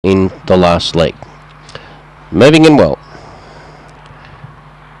in the last leg. Moving in well.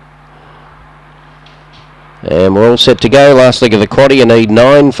 And we're all set to go. Last leg of the quaddie. You need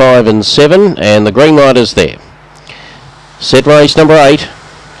 9, 5 and 7. And the green light is there. Set race number 8.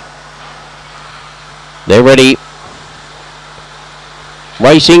 They're ready.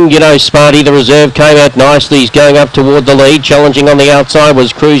 Racing, you know, Smarty, the reserve, came out nicely. He's going up toward the lead. Challenging on the outside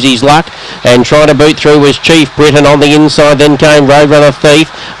was Cruisy's Luck. And trying to boot through was Chief Britain on the inside. Then came Roadrunner Thief.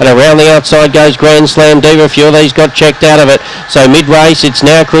 And around the outside goes Grand Slam Diva. A few of these got checked out of it. So mid-race, it's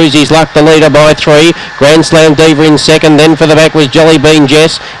now Cruisy's Luck, the leader by 3. Grand Slam Diva in second. Then for the back was Jelly Bean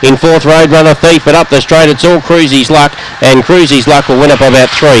Jess. In fourth, Roadrunner Thief. But up the straight, it's all Cruisy's Luck. And Cruisy's Luck will win up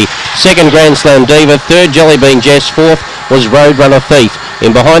about 3. Second, Grand Slam Diva. Third, Jelly Bean Jess. Fourth was Roadrunner Thief.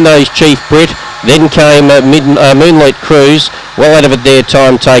 In behind those, Chief Brit. Then came Moonlit Cruise. Well out of it there,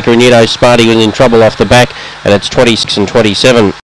 Time Taker, and Smarty was in trouble off the back, and it's 26 and 27.